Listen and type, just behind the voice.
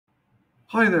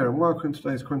Hi there and welcome to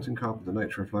today's Quentin Carpenter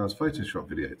Nature of Flowers Photoshop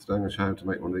video. Today I'm going to show you how to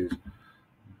make one of these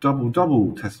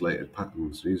double tessellated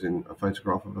patterns using a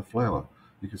photograph of a flower.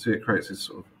 You can see it creates this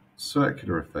sort of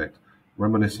circular effect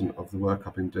reminiscent of the work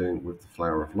I've been doing with the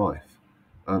flower of life.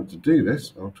 To do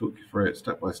this, I'll talk you through it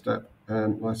step by step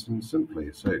and nice and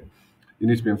simply. So you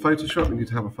need to be in Photoshop, you need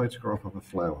to have a photograph of a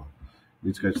flower. You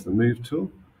need to go to the Move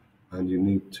tool and you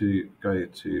need to go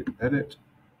to Edit,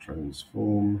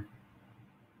 Transform.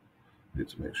 You need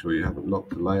to make sure you haven't locked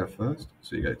the layer first.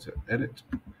 So you go to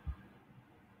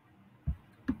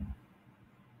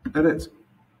Edit,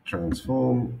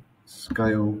 Transform,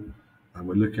 Scale, and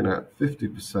we're looking at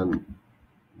 50%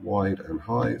 wide and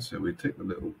high. So we tick the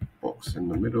little box in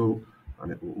the middle and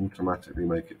it will automatically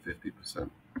make it 50%.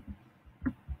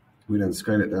 We then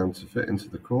scale it down to fit into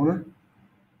the corner. And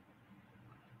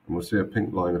we'll see a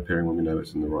pink line appearing when we know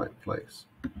it's in the right place.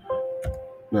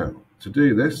 Now, to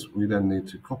do this, we then need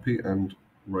to copy and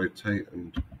rotate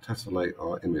and tessellate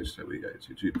our image. So we go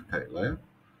to Duplicate Layer,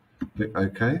 click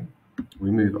OK.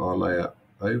 We move our layer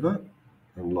over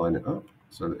and line it up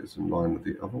so that it's in line with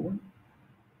the other one.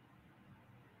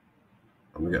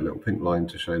 And we get a little pink line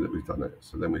to show that we've done it.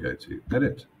 So then we go to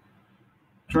Edit,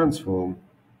 Transform,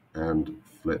 and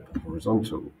Flip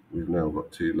Horizontal. We've now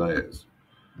got two layers.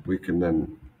 We can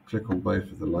then click on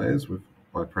both of the layers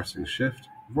by pressing Shift,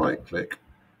 right-click,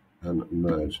 and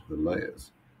merge the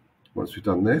layers. Once we've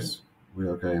done this, we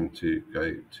are going to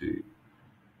go to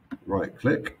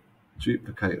right-click,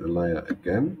 duplicate the layer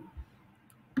again.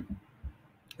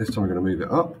 This time we're going to move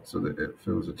it up so that it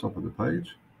fills the top of the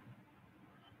page.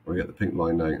 We get the pink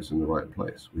line knowing it's in the right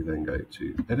place. We then go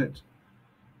to Edit,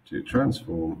 to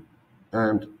Transform,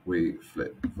 and we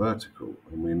flip vertical.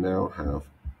 And we now have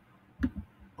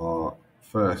our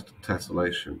first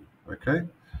tessellation. Okay?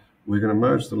 We're going to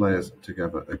merge the layers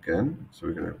together again. So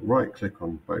we're going to right-click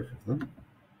on both of them,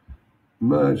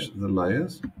 merge the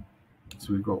layers.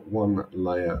 So we've got one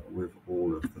layer with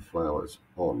all of the flowers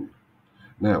on.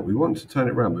 Now we want to turn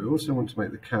it around, but we also want to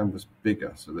make the canvas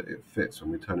bigger so that it fits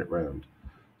when we turn it around.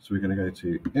 So we're going to go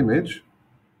to Image,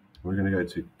 we're going to go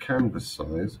to Canvas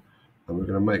Size, and we're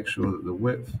going to make sure that the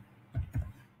width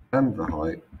and the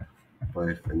height,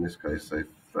 both in this case say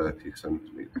 30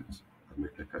 centimeters, and we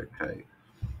click OK.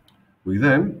 We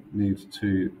then need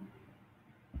to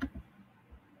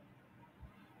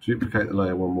duplicate the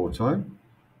layer one more time.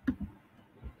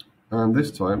 And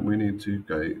this time we need to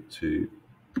go to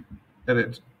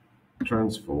Edit,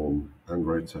 Transform, and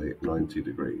rotate 90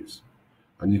 degrees.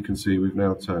 And you can see we've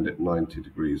now turned it 90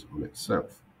 degrees on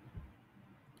itself.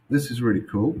 This is really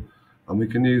cool. And we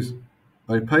can use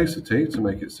opacity to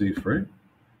make it see-through.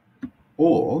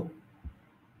 Or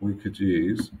we could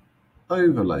use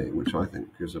overlay, which I think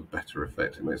gives a better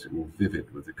effect. It makes it more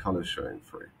vivid with the colors showing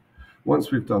through.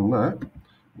 Once we've done that,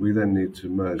 we then need to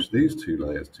merge these two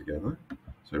layers together.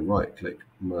 So right click,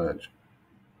 merge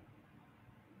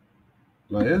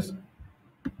layers.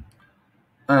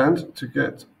 And to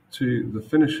get to the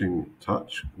finishing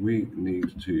touch, we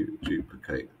need to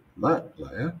duplicate that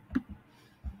layer,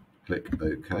 click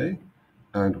OK.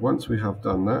 And once we have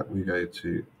done that, we go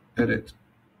to Edit,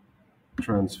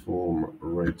 Transform,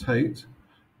 Rotate,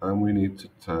 and we need to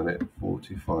turn it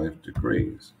 45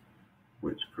 degrees,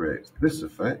 which creates this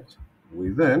effect. We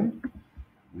then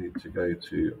need to go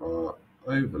to our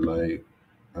overlay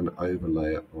and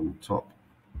overlay it on top.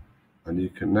 And you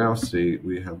can now see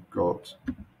we have got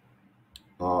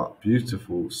our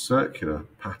beautiful circular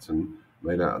pattern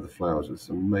made out of the flowers. It's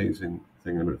an amazing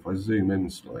thing. And if I zoom in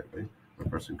slightly by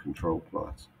pressing Ctrl+,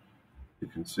 you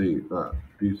can see that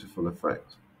beautiful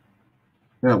effect.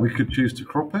 Now we could choose to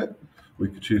crop it, we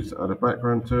could choose to add a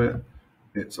background to it,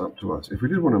 it's up to us. If we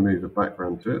did want to move a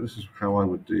background to it, this is how I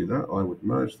would do that. I would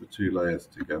merge the two layers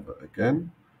together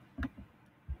again.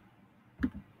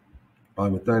 I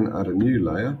would then add a new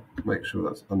layer, make sure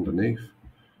that's underneath,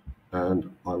 and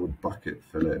I would bucket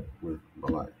fill it with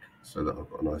black so that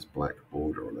I've got a nice black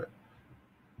border on it.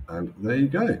 And there you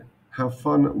go. Have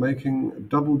fun making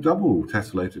double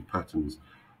tessellated patterns.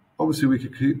 Obviously we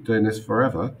could keep doing this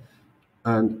forever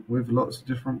and with lots of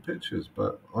different pictures,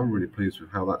 but I'm really pleased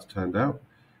with how that's turned out.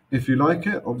 If you like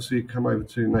it, obviously come over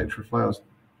to Nature of Flowers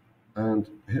and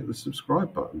hit the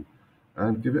subscribe button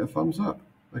and give it a thumbs up.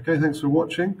 Okay, thanks for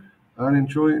watching and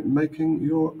enjoy making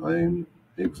your own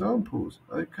examples.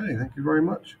 Okay, thank you very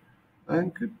much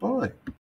and goodbye.